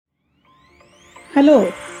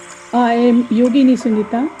Hello, I am Yogini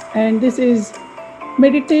Sunita, and this is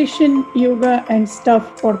Meditation, Yoga, and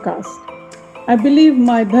Stuff podcast. I believe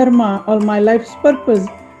my dharma or my life's purpose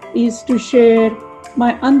is to share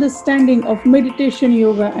my understanding of meditation,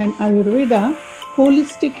 yoga, and Ayurveda,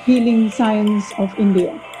 holistic healing science of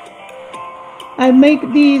India. I make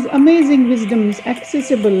these amazing wisdoms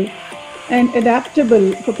accessible and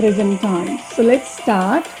adaptable for present times. So let's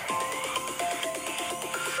start.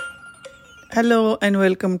 Hello and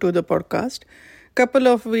welcome to the podcast. Couple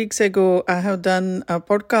of weeks ago, I have done a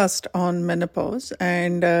podcast on menopause,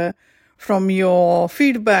 and from your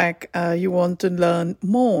feedback, you want to learn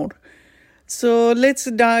more. So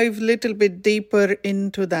let's dive a little bit deeper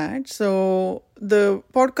into that. So the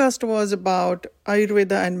podcast was about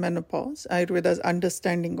Ayurveda and menopause, Ayurveda's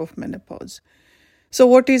understanding of menopause. So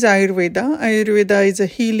what is Ayurveda? Ayurveda is a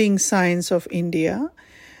healing science of India.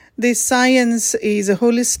 This science is a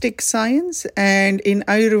holistic science, and in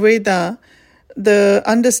Ayurveda, the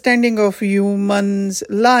understanding of human's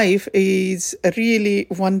life is really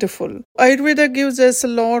wonderful. Ayurveda gives us a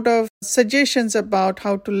lot of suggestions about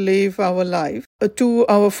how to live our life to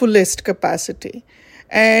our fullest capacity.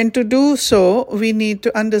 And to do so, we need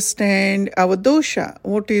to understand our dosha.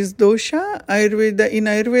 What is dosha? In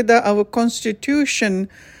Ayurveda, our constitution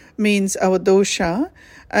means our dosha.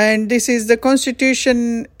 And this is the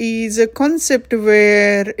constitution is a concept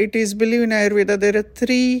where it is believed in Ayurveda there are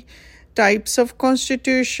three types of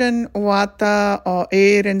constitution: vata or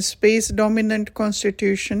air and space dominant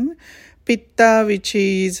constitution, pitta which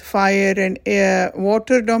is fire and air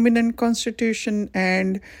water dominant constitution,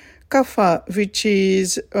 and kapha which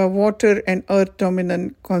is water and earth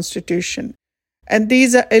dominant constitution. And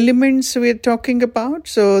these are elements we're talking about.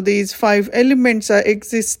 So these 5 elements are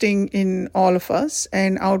existing in all of us.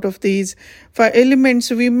 And out of these 5 elements,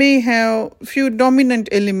 we may have few dominant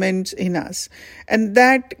elements in us. And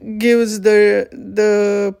that gives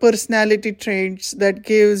the personality traits, that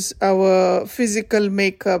gives our physical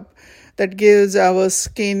makeup, that gives our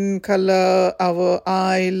skin color, our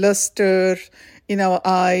eye luster, in our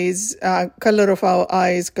eyes, color of our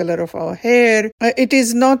eyes, color of our hair. It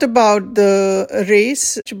is not about the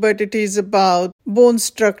race, but it is about bone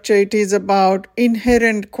structure. It is about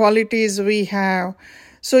inherent qualities we have.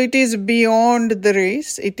 So it is beyond the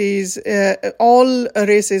race. It is all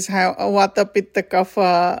races have vata, pitta,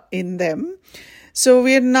 kapha in them. So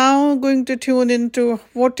we are now going to tune into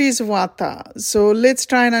what is vata. So let's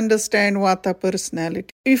try and understand vata personality.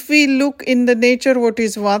 If we look in the nature, what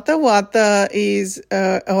is vata? Vata is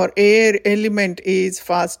or air element is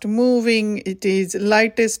fast moving. It is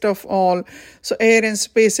lightest of all. So air and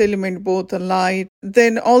space element both are light.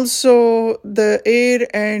 Then also the air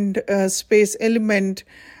and space element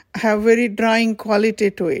have very drying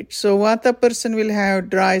quality to it. So Vata person will have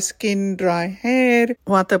dry skin, dry hair.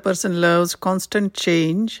 Vata person loves constant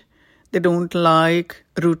change. They don't like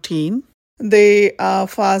routine. They are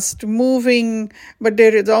fast moving, but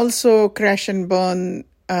there is also crash and burn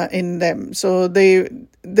in them. So they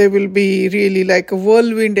will be really like a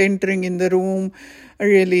whirlwind entering in the room,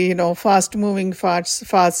 really, fast moving,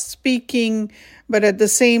 fast speaking. But at the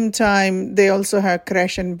same time, they also have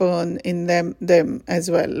crash and burn in them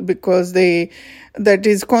as well, because that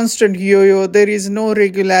is constant yo-yo. There is no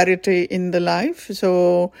regularity in the life.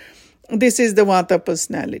 So this is the Vata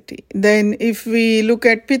personality. Then if we look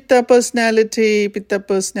at Pitta personality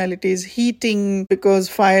is heating, because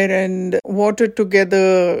fire and water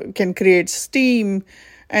together can create steam.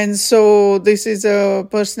 And so this is a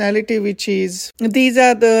personality these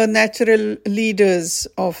are the natural leaders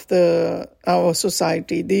of our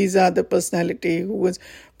society. These are the personality who is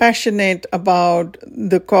passionate about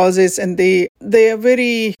the causes, and they are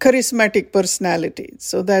very charismatic personalities.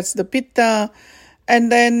 So that's the Pitta. And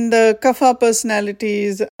then the Kapha personality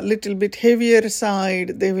is a little bit heavier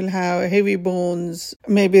side. They will have heavy bones,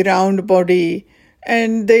 maybe round body.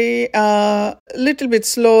 And they are a little bit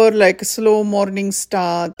slower, like a slow morning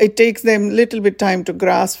start. It takes them a little bit time to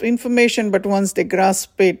grasp information, but once they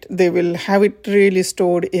grasp it, they will have it really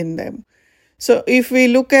stored in them. So if we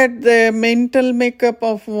look at the mental makeup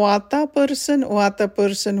of Vata person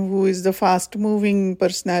who is the fast moving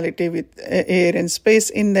personality with air and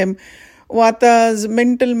space in them, Vata's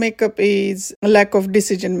mental makeup is a lack of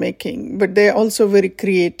decision making, but they're also very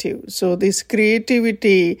creative. So this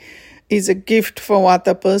creativity is a gift for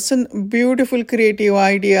Vata person. Beautiful creative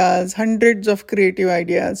ideas, hundreds of creative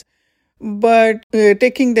ideas. But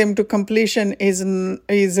taking them to completion is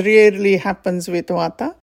rarely happens with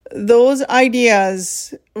Vata. those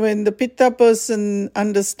ideas, when the Pitta person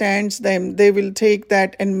understands them, they will take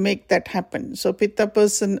that and make that happen. So Pitta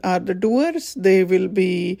person are the doers. They will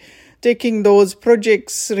be taking those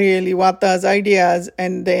projects, really, Vata's ideas,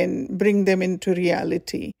 and then bring them into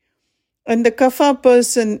reality. And the Kapha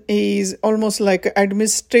person is almost like an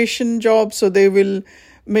administration job. So they will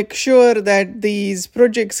make sure that these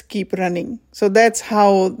projects keep running. So that's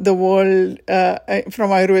how the world,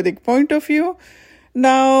 from Ayurvedic point of view.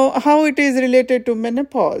 Now, how it is related to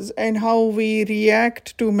menopause and how we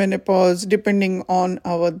react to menopause depending on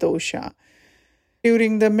our dosha.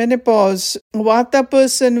 During the menopause, Vata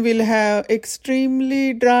person will have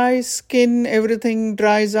extremely dry skin. Everything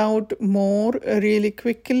dries out more really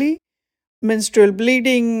quickly. Menstrual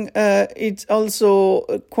bleeding, it's also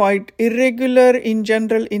quite irregular in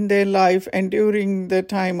general in their life, and during the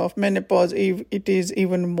time of menopause, it is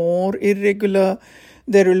even more irregular.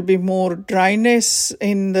 There will be more dryness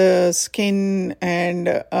in the skin and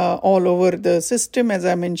all over the system, as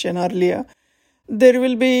I mentioned earlier. There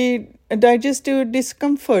will be a digestive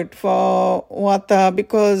discomfort for Vata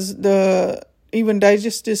because the even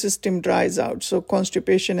digestive system dries out, so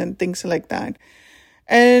constipation and things like that.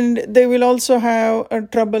 And they will also have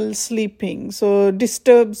trouble sleeping. So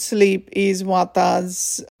disturbed sleep is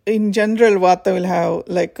Vata's. In general, Vata will have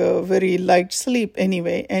like a very light sleep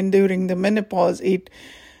anyway. And during the menopause, it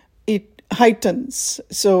heightens.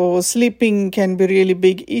 So sleeping can be really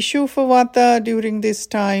big issue for Vata during this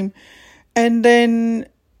time. And then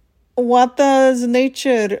Vata's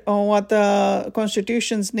nature, or Vata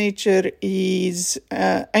constitution's nature is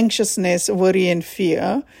anxiousness, worry and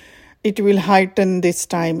fear. It will heighten this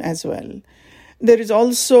time as well. There is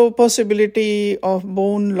also possibility of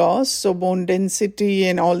bone loss, so bone density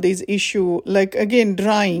and all these issues, like again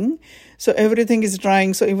drying. So everything is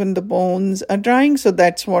drying, so even the bones are drying. So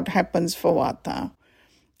that's what happens for Vata.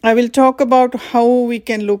 I will talk about how we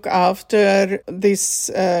can look after this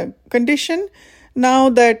condition. Now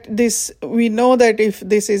that we know that if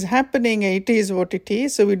this is happening, it is what it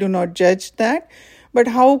is, so we do not judge that. But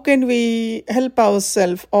how can we help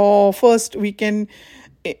ourselves? Or first we can,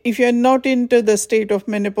 if you're not into the state of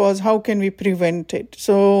menopause, how can we prevent it?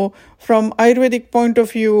 So from Ayurvedic point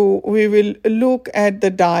of view, we will look at the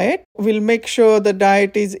diet. We'll make sure the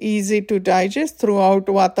diet is easy to digest throughout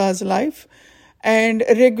Vata's life. And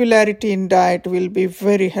regularity in diet will be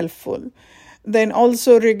very helpful. Then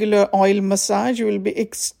also regular oil massage will be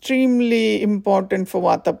extremely important for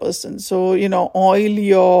Vata person. So, oil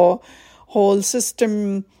your whole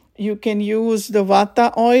system. You can use the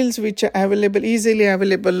Vata oils which are easily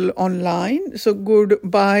available online. So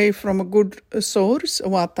buy from a good source,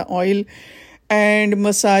 Vata oil, and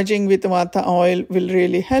massaging with Vata oil will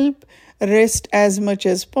really help. Rest as much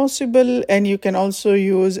as possible, and you can also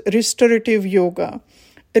use restorative yoga.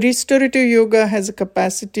 Restorative yoga has a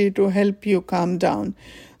capacity to help you calm down.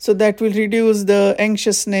 So that will reduce the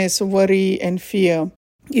anxiousness, worry, and fear.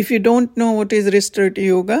 If you don't know what is restorative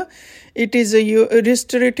yoga,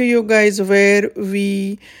 restorative yoga is where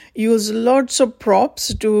we use lots of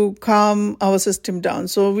props to calm our system down.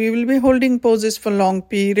 So we will be holding poses for long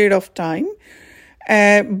period of time,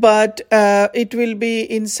 but it will be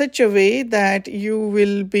in such a way that you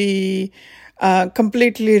will be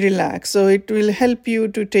completely relaxed. So it will help you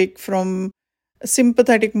to take from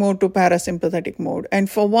sympathetic mode to parasympathetic mode. And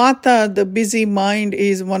for Vata, the busy mind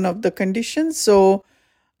is one of the conditions. So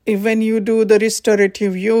when you do the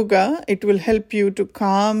restorative yoga, it will help you to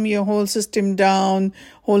calm your whole system down,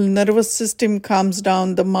 whole nervous system calms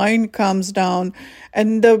down, the mind calms down.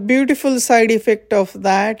 And the beautiful side effect of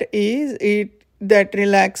that is that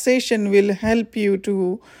relaxation will help you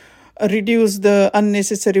to reduce the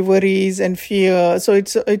unnecessary worries and fear. So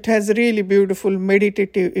it has a really beautiful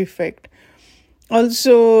meditative effect.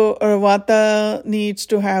 Also, Vata needs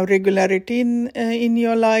to have regularity in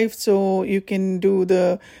your life, so you can do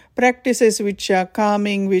the practices which are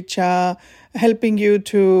calming, which are helping you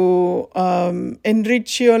to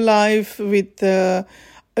enrich your life with a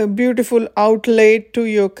beautiful outlet to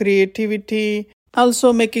your creativity.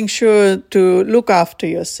 Also making sure to look after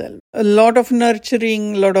yourself. A lot of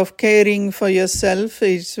nurturing, a lot of caring for yourself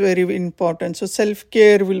is very important. So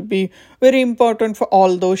self-care will be very important for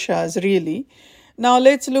all doshas, really. Now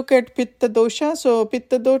let's look at Pitta dosha. So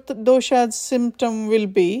Pitta dosha's symptom will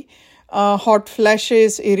be hot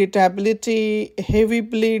flashes, irritability, heavy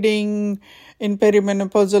bleeding in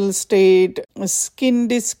perimenopausal state, skin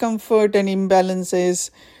discomfort and imbalances.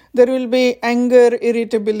 There will be anger,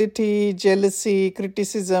 irritability, jealousy,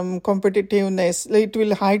 criticism, competitiveness. It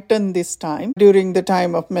will heighten this time during the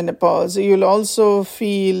time of menopause. You'll also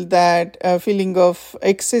feel that feeling of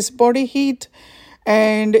excess body heat.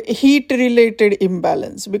 and heat related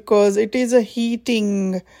imbalance, because it is a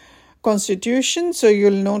heating constitution. So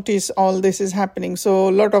you'll notice all this is happening. So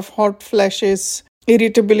a lot of hot flashes,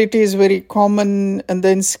 irritability is very common, and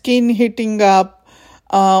then skin heating up.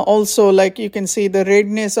 Also, like you can see the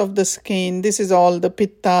redness of the skin. This is all the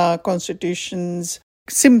pitta constitutions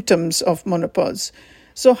symptoms of menopause.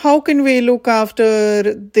 So how can we look after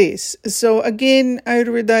this? So again,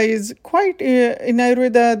 Ayurveda is quite, in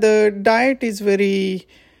Ayurveda, the diet is very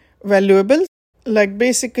valuable. Like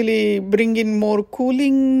basically bring in more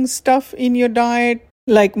cooling stuff in your diet,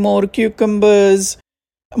 like more cucumbers,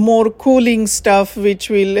 more cooling stuff, which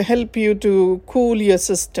will help you to cool your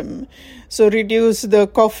system. So reduce the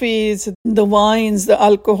coffees, the wines, the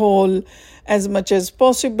alcohol as much as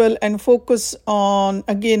possible, and focus on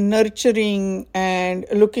again nurturing and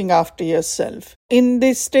looking after yourself. In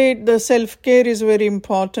this state, the self-care is very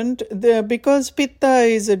important. Because Pitta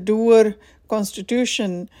is a doer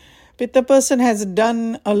constitution, Pitta person has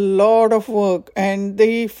done a lot of work and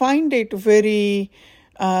they find it very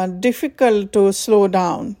difficult to slow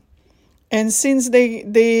down. And since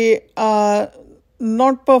they are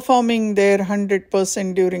not performing their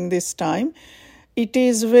 100% during this time, it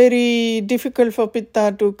is very difficult for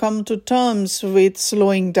Pitta to come to terms with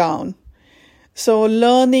slowing down. So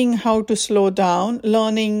learning how to slow down,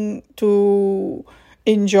 learning to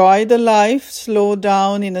enjoy the life, slow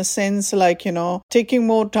down in a sense like, taking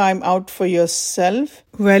more time out for yourself,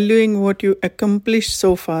 valuing what you accomplished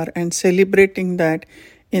so far and celebrating that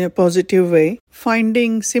in a positive way,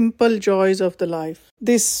 finding simple joys of the life.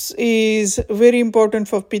 This is very important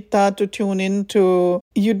for Pitta to tune into.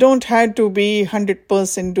 You don't have to be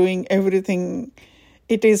 100% doing everything.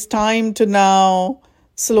 It is time to now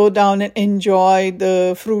slow down and enjoy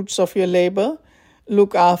the fruits of your labor.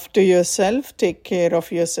 Look after yourself, take care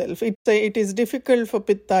of yourself. It is difficult for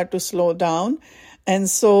Pitta to slow down. And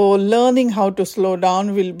so learning how to slow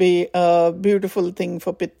down will be a beautiful thing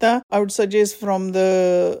for Pitta. I would suggest from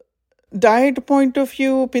the diet point of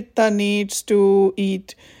view, Pitta needs to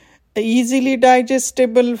eat easily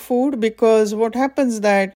digestible food, because what happens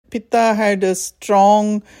that Pitta had a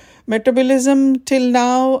strong metabolism till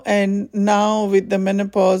now, and now with the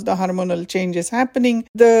menopause, the hormonal changes happening,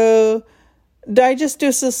 the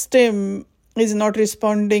digestive system is not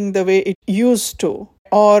responding the way it used to,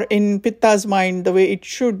 or in Pitta's mind, the way it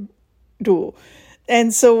should do.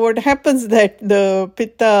 And so what happens that the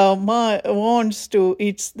Pitta wants to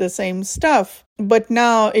eat the same stuff, but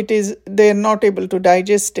now they're not able to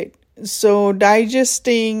digest it. So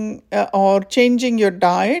digesting or changing your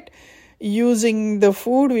diet using the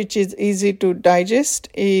food which is easy to digest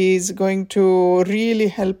is going to really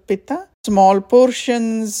help Pitta. Small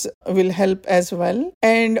portions will help as well.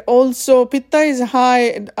 And also Pitta is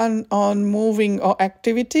high on moving or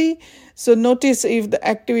activity. So notice if the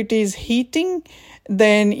activity is heating,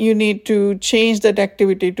 then you need to change that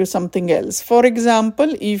activity to something else. For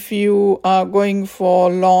example, if you are going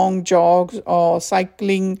for long jogs or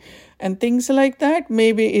cycling and things like that,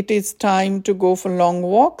 maybe it is time to go for long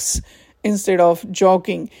walks instead of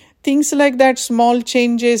jogging. Things like that, small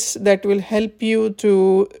changes that will help you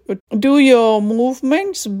to do your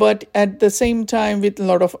movements, but at the same time with a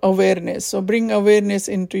lot of awareness. So bring awareness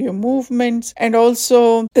into your movements. And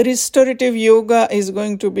also the restorative yoga is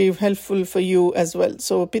going to be helpful for you as well.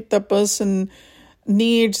 So Pitta person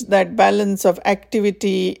needs that balance of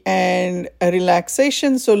activity and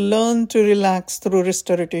relaxation. So learn to relax through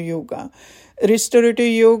restorative yoga.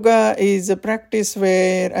 Restorative yoga is a practice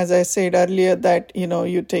where, as I said earlier, that,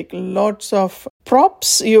 you take lots of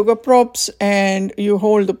yoga props, and you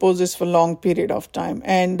hold the poses for long period of time.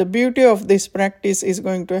 And the beauty of this practice is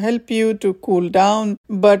going to help you to cool down,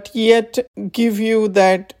 but yet give you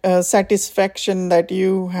that satisfaction that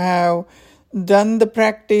you have done the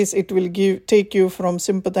practice. It will take you from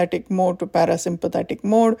sympathetic mode to parasympathetic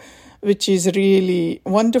mode, which is really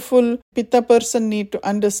wonderful. Pitta person need to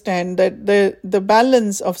understand that the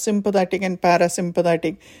balance of sympathetic and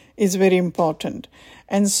parasympathetic is very important.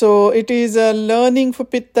 And so it is a learning for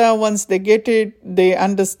Pitta. Once they get it, they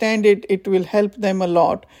understand it, it will help them a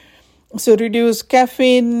lot. So reduce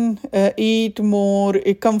caffeine, eat more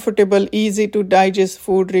comfortable, easy to digest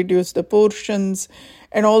food, reduce the portions,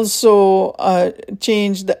 and also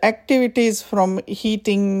change the activities from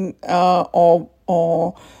heating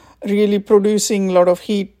or really producing a lot of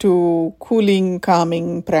heat to cooling,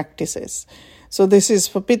 calming practices. So this is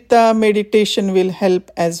for Pitta. Meditation will help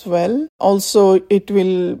as well. Also, it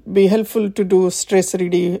will be helpful to do stress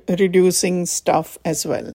reducing stuff as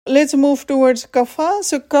well. Let's move towards Kapha.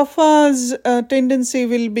 So Kapha's tendency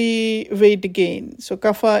will be weight gain. So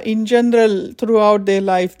Kapha in general, throughout their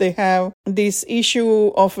life, they have this issue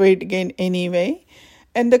of weight gain anyway.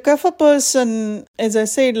 And the Kapha person, as I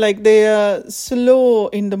said, like they are slow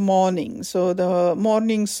in the morning. So the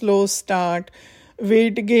morning slow start,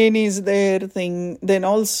 weight gain is their thing. Then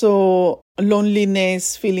also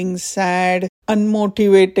loneliness, feeling sad,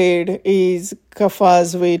 unmotivated is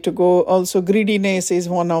Kapha's way to go. Also greediness is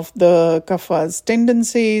one of the Kapha's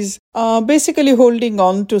tendencies. Basically holding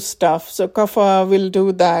on to stuff. So Kapha will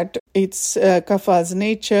do that. It's Kapha's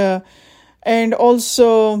nature. And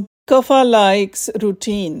also Kapha likes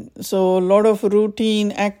routine, so a lot of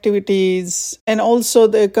routine activities, and also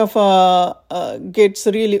the Kapha gets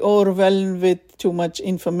really overwhelmed with too much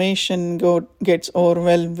information, gets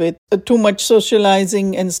overwhelmed with too much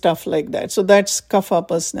socializing and stuff like that. So that's Kapha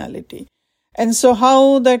personality. And so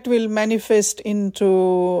how that will manifest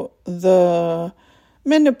into the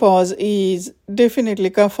menopause is definitely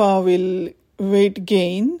Kapha will weight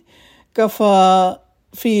gain. Kapha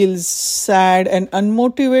feels sad and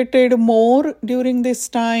unmotivated more during this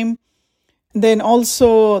time. Then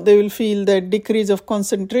also they will feel that decrease of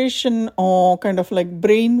concentration or kind of like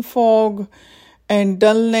brain fog and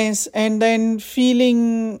dullness, and then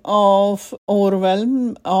feeling of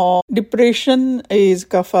overwhelm or depression is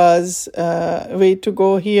Kapha's way to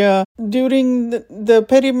go here. During the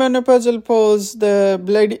perimenopausal pause, the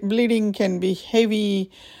bleeding can be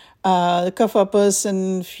heavy. The Kapha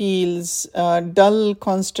person feels dull,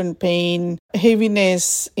 constant pain,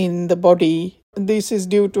 heaviness in the body. This is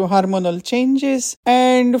due to hormonal changes.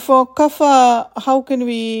 And for Kapha, how can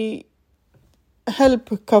we help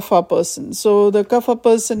Kapha person? So the Kapha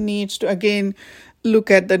person needs to again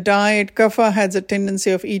look at the diet. Kapha has a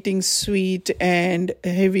tendency of eating sweet and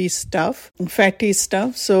heavy stuff, fatty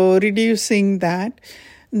stuff. So reducing that.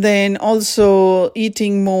 Then also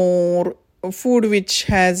eating more food which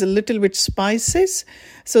has a little bit spices.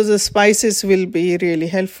 So the spices will be really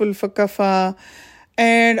helpful for Kapha.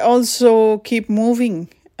 And also keep moving.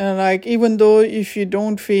 Like even though if you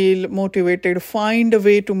don't feel motivated, find a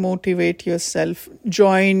way to motivate yourself.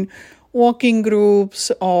 Join walking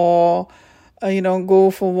groups or go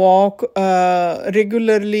for walk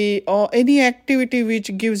regularly, or any activity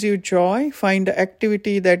which gives you joy. Find an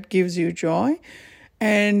activity that gives you joy.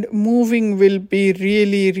 And moving will be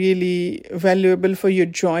really, really valuable for your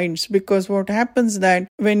joints, because what happens that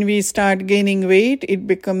when we start gaining weight, it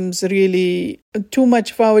becomes really too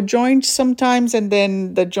much for our joints sometimes, and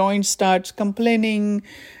then the joint starts complaining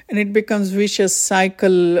and it becomes vicious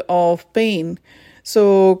cycle of pain.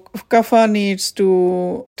 So Kapha needs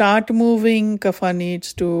to start moving. Kapha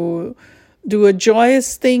needs to do a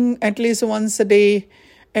joyous thing at least once a day.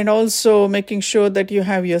 And also making sure that you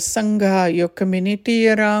have your sangha, your community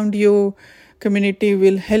around you. Community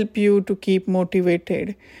will help you to keep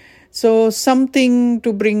motivated. So something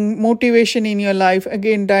to bring motivation in your life.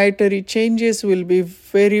 Again, dietary changes will be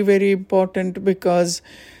very, very important, because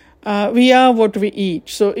we are what we eat.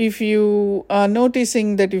 So if you are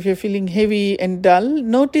noticing that if you're feeling heavy and dull,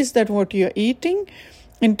 notice that what you're eating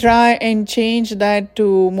and try and change that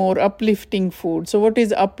to more uplifting food. So what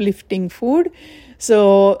is uplifting food?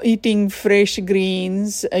 So eating fresh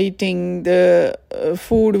greens, eating the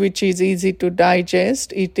food which is easy to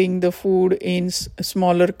digest, eating the food in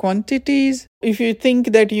smaller quantities. If you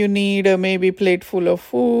think that you need a maybe plate full of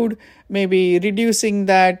food, maybe reducing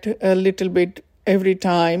that a little bit every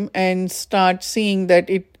time, and start seeing that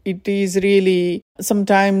it is really,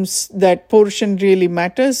 sometimes that portion really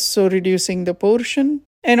matters. So reducing the portion,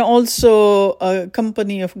 and also a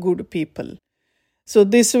company of good people. So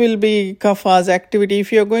this will be Kapha's activity.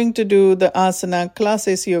 If you're going to do the asana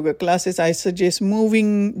classes, yoga classes, I suggest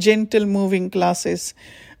gentle moving classes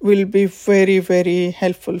will be very, very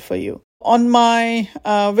helpful for you. On my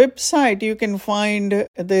website, you can find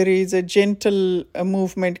there is a gentle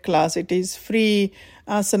movement class. It is free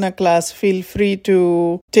asana class. Feel free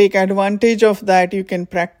to take advantage of that. You can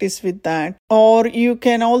practice with that. Or you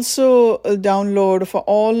can also download for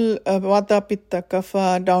all Vata, Pitta,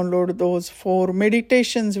 Kapha, download those 4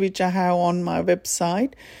 meditations which I have on my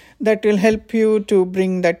website that will help you to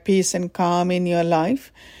bring that peace and calm in your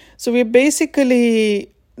life. So we're basically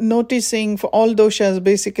noticing for all doshas,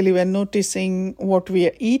 basically we're noticing what we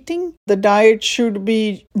are eating. The diet should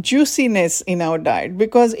be juiciness in our diet,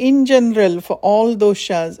 because in general for all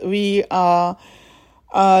doshas we are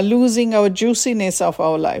losing our juiciness of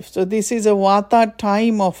our life. So this is a vata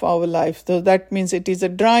time of our life. So that means it is a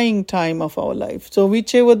drying time of our life. So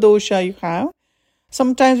whichever dosha you have,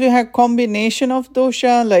 sometimes we have combination of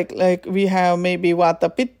dosha, like we have maybe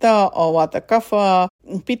vata pitta or vata kapha,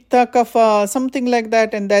 pitta kapha, something like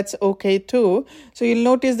that, and that's okay too. So you'll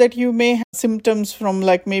notice that you may have symptoms from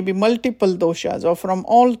like maybe multiple doshas or from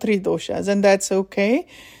all three doshas, and that's okay.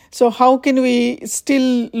 So how can we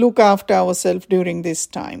still look after ourselves during this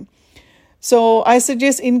time? So I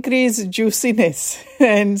suggest increase juiciness.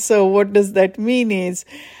 And so what does that mean is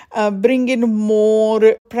bring in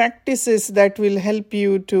more practices that will help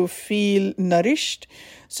you to feel nourished.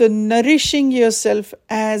 So nourishing yourself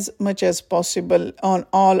as much as possible on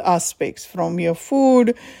all aspects, from your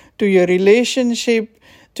food to your relationship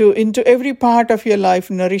to into every part of your life,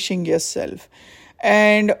 nourishing yourself.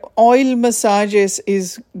 And oil massages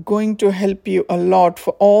is going to help you a lot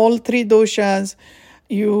for all three doshas.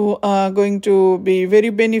 You are going to be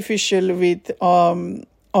very beneficial with oil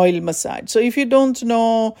massage. So if you don't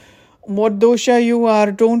know what dosha you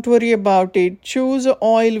are, don't worry about it. Choose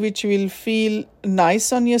oil which will feel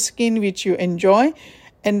nice on your skin, which you enjoy,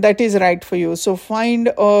 and that is right for you. So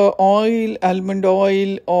find oil, almond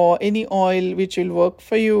oil, or any oil which will work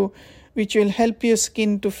for you, which will help your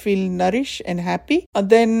skin to feel nourished and happy. And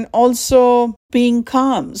then also being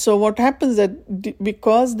calm. So what happens that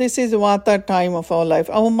because this is vata time of our life,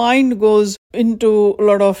 our mind goes into a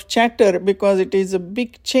lot of chatter because it is a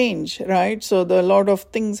big change, right? So there are a lot of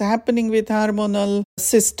things happening with hormonal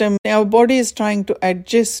system. Our body is trying to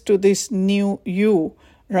adjust to this new you,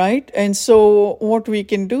 right? And so what we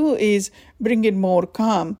can do is bring in more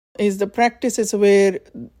calm, is the practices where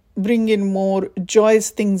bring in more joyous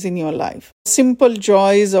things in your life, simple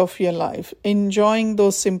joys of your life, enjoying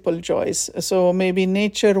those simple joys. So maybe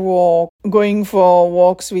nature walk, going for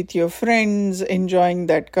walks with your friends, enjoying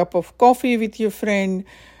that cup of coffee with your friend,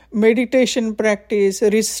 meditation practice,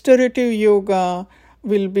 restorative yoga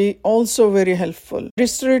will be also very helpful.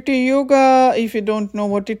 Restorative yoga, if you don't know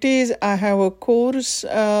what it is, I have a course,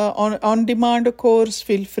 on-demand course.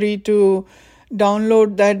 Feel free to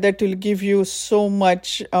download that will give you so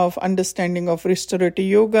much of understanding of restorative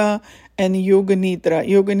yoga and yoga nidra.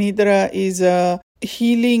 Yoga nidra is a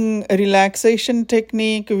healing relaxation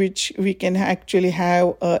technique which we can actually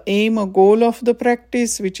have a goal of the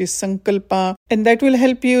practice, which is sankalpa, and that will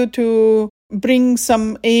help you to bring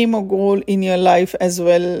some aim or goal in your life as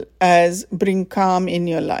well as bring calm in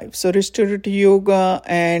your life. So restorative yoga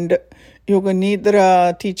and Yoga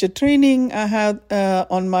Nidra teacher training I have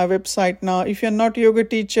on my website now. If you're not yoga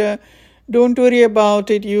teacher, don't worry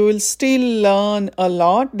about it. You will still learn a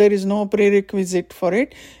lot. There is no prerequisite for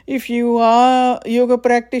it. If you are yoga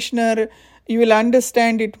practitioner, you will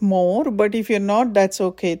understand it more. But if you're not, that's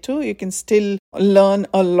okay too. You can still learn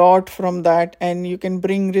a lot from that, and you can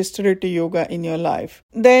bring restorative yoga in your life.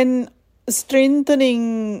 Then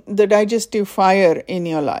strengthening the digestive fire in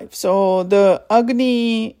your life. So the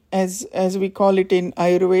Agni, as we call it in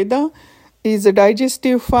Ayurveda, is a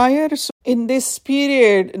digestive fire. So in this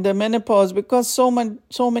period, the menopause, because so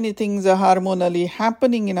many things are hormonally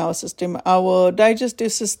happening in our system, our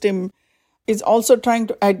digestive system is also trying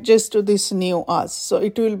to adjust to this new us. So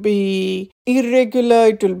it will be irregular,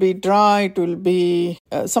 it will be dry, it will be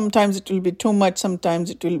sometimes it will be too much, sometimes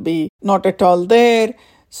it will be not at all there.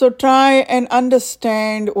 So try and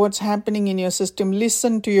understand what's happening in your system.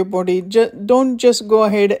 Listen to your body. Don't just go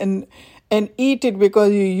ahead and eat it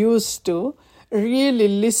because you used to. Really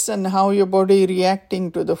listen how your body is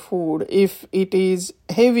reacting to the food. If it is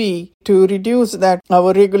heavy, to reduce that,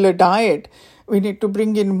 our regular diet, we need to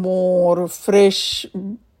bring in more fresh,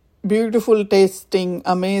 beautiful tasting,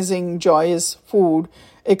 amazing, joyous food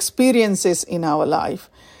experiences in our life.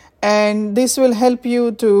 And this will help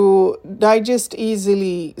you to digest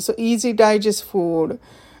easily. So easy digest food,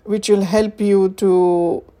 which will help you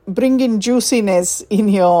to bring in juiciness in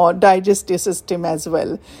your digestive system as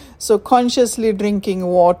well. So consciously drinking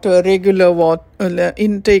water, regular water,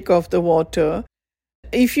 intake of the water.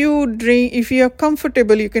 If you're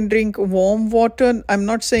comfortable, you can drink warm water. I'm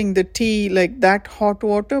not saying the tea like that hot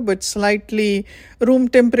water, but slightly room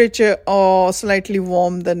temperature or slightly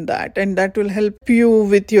warm than that. And that will help you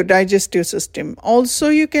with your digestive system. Also,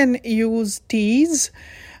 you can use teas.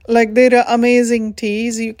 Like there are amazing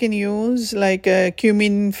teas you can use, like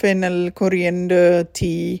cumin, fennel, coriander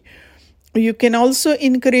tea. You can also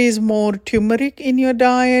increase more turmeric in your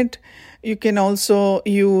diet. You can also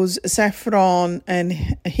use saffron and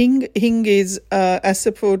hing. Hing is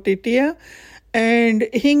asafoetida, and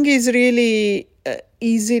hing is really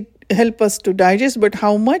easy, help us to digest. But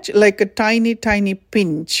how much? Like a tiny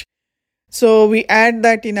pinch. So we add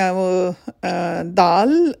that in our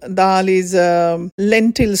dal. Dal is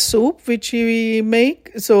lentil soup which we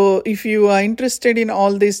make. So if you are interested in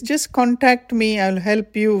all this, just contact me. I'll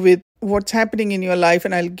help you with what's happening in your life,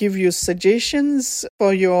 and I'll give you suggestions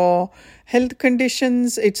for your health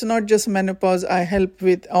conditions. It's not just menopause. I help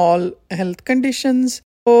with all health conditions.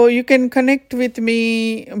 So you can connect with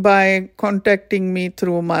me by contacting me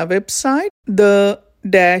through my website,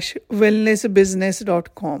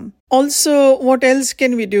 the-wellnessbusiness.com. Also, what else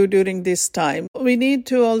can we do during this time? We need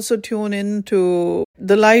to also tune into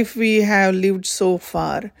the life we have lived so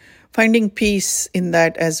far, finding peace in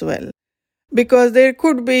that as well. Because there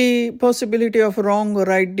could be possibility of wrong or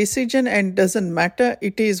right decision, and doesn't matter.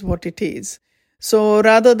 It is what it is. So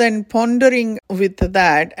rather than pondering with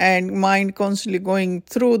that and mind constantly going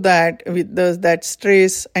through that with that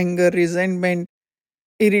stress, anger, resentment,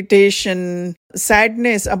 irritation,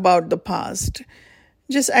 sadness about the past,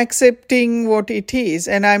 just accepting what it is.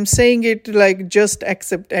 And I'm saying it like just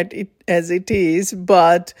accept it as it is,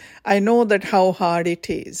 but I know that how hard it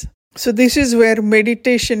is. So this is where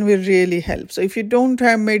meditation will really help. So if you don't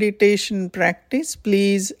have meditation practice,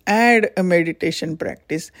 please add a meditation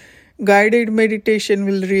practice. Guided meditation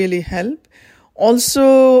will really help.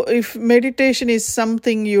 Also, if meditation is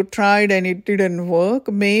something you tried and it didn't work,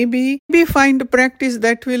 maybe find a practice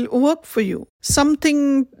that will work for you.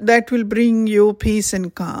 Something that will bring you peace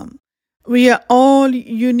and calm. We are all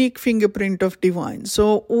unique fingerprint of divine.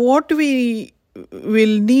 So what we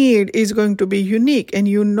will need is going to be unique, and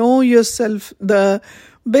you know yourself the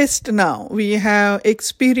best now. We have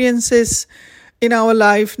experiences in our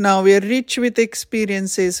life now. We are rich with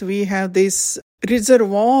experiences. We have this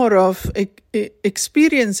reservoir of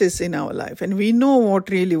experiences in our life, and we know what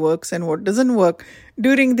really works and what doesn't work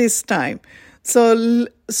during this time. So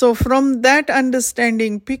from that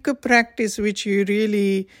understanding, pick a practice which you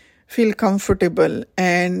really feel comfortable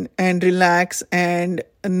and relaxed and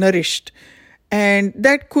nourished. And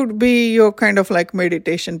that could be your kind of like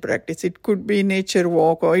meditation practice. It could be nature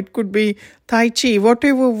walk, or it could be Tai Chi,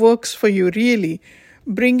 whatever works for you really.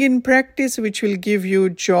 Bring in practice which will give you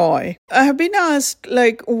joy. I have been asked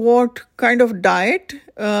like what kind of diet.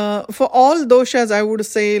 For all doshas, I would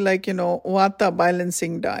say Vata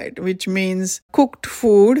balancing diet, which means cooked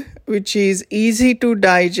food, which is easy to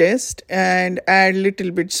digest and add little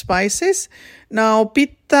bit spices. Now,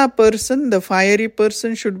 Pitta person, the fiery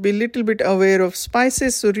person, should be little bit aware of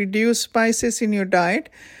spices, so reduce spices in your diet.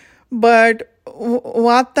 But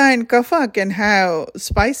Vata and Kapha can have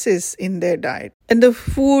spices in their diet. And the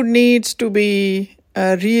food needs to be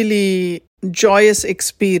a really joyous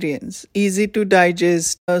experience, easy to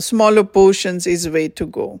digest. Smaller portions is way to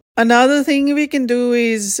go. Another thing we can do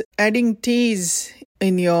is adding teas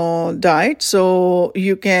in your diet. So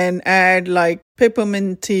you can add like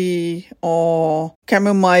peppermint tea or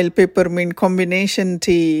chamomile peppermint combination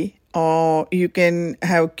tea, or you can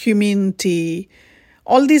have cumin tea.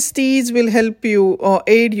 All these teas will help you or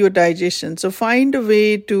aid your digestion. So find a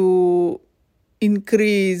way to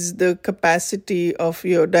increase the capacity of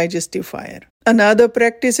your digestive fire. Another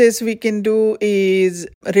practices we can do is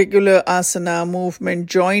regular asana movement,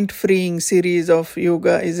 joint freeing series of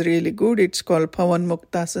yoga is really good. It's called Pavan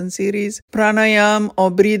Muktasan series. Pranayam or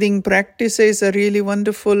breathing practices are really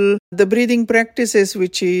wonderful. The breathing practices,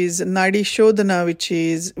 which is Nadi Shodhana,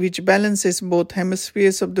 which balances both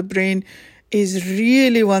hemispheres of the brain, is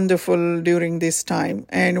really wonderful during this time.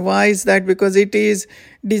 And why is that? Because it is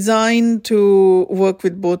designed to work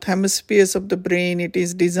with both hemispheres of the brain. It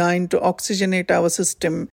is designed to oxygenate our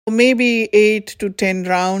system. Maybe 8 to 10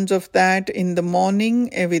 rounds of that in the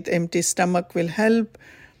morning with empty stomach will help.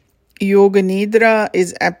 Yoga Nidra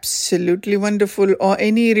is absolutely wonderful, or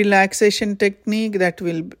any relaxation technique that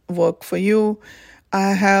will work for you.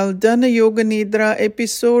 I have done a Yoga Nidra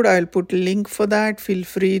episode. I'll put a link for that. Feel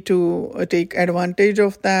free to take advantage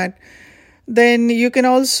of that. Then you can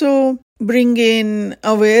also bring in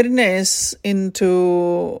awareness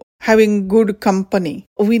into having good company.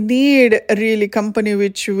 We need really company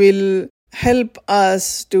which will help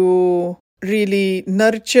us to really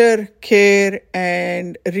nurture, care,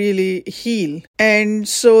 and really heal. And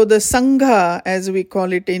so the Sangha, as we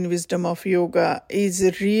call it in Wisdom of Yoga, is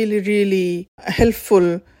really, really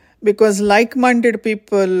helpful, because like-minded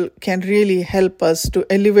people can really help us to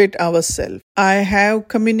elevate ourselves. I have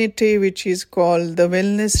community which is called the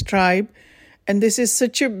Wellness Tribe, and this is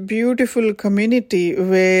such a beautiful community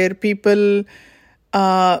where people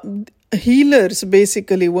healers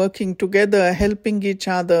basically working together, helping each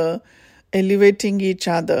other, elevating each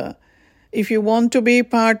other. If you want to be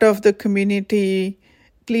part of the community,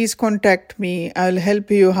 please contact me. I'll help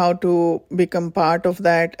you how to become part of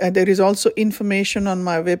that. There is also information on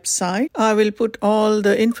my website. I will put all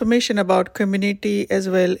the information about community as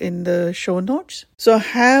well in the show notes. So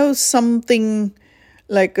have something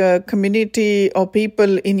like a community or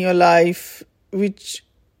people in your life which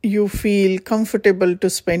you feel comfortable to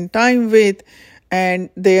spend time with, and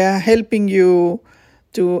they are helping you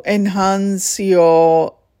to enhance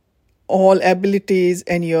your all abilities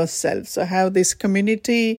and yourself. So have this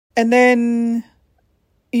community, and then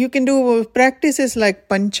you can do practices like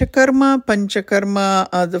panchakarma. Panchakarma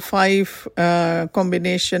are the 5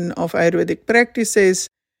 combination of Ayurvedic practices.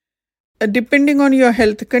 Depending on your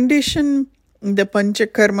health condition, the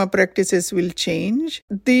panchakarma practices will change.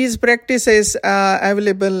 These practices are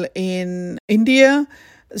available in India.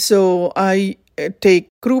 So I take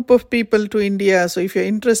group of people to India. So if you're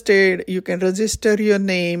interested, you can register your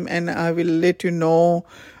name and I will let you know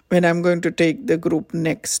when I'm going to take the group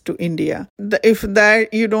next to India. If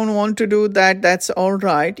that you don't want to do that, that's all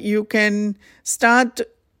right. You can start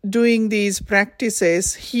doing these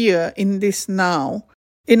practices here in this now.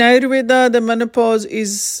 In Ayurveda, the menopause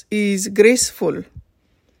is graceful.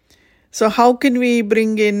 So how can we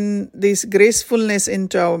bring in this gracefulness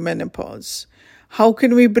into our menopause? How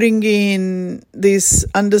can we bring in this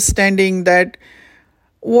understanding that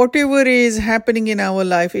whatever is happening in our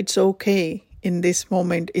life, it's okay in this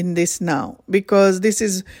moment, in this now, because this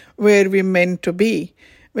is where we're meant to be.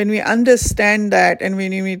 When we understand that, and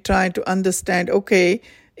when we try to understand, okay,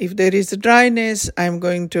 if there is dryness, I'm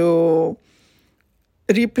going to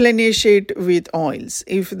replenish it with oils.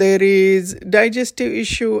 If there is digestive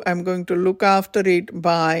issue, I'm going to look after it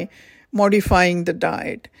by modifying the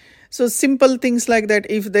diet. So simple things like that.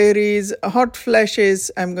 If there is hot flashes,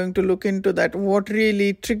 I'm going to look into that. What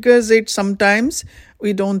really triggers it? Sometimes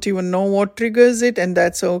we don't even know what triggers it, and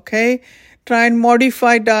that's okay. Try and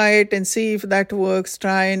modify diet and see if that works.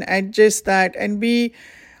 Try and adjust that and be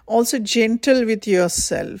also gentle with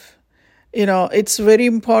yourself. It's very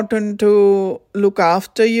important to look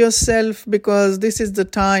after yourself, because this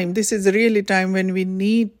is really time when we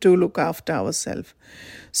need to look after ourselves.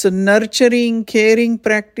 So nurturing, caring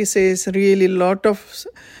practices, really lot of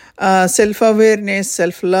self-awareness,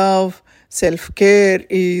 self-love, self-care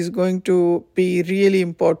is going to be really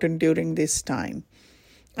important during this time.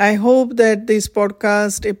 I hope that this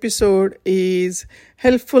podcast episode is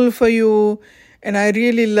helpful for you. And I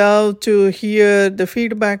really love to hear the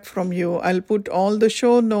feedback from you. I'll put all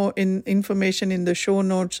the information in the show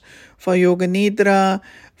notes for Yoga Nidra,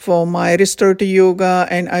 for my restorative yoga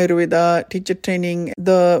and Ayurveda teacher training,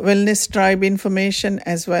 the Wellness Tribe information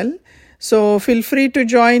as well. So feel free to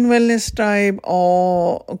join Wellness Tribe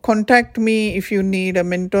or contact me if you need a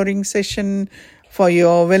mentoring session for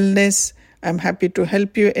your wellness. I'm happy to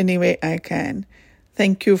help you any way I can.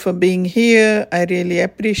 Thank you for being here. I really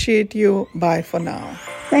appreciate you. Bye for now.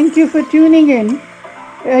 Thank you for tuning in.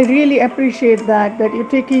 I really appreciate that you're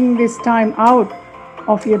taking this time out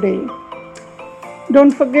of your day.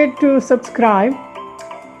 Don't forget to subscribe.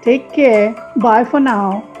 Take care. Bye for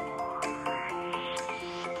now.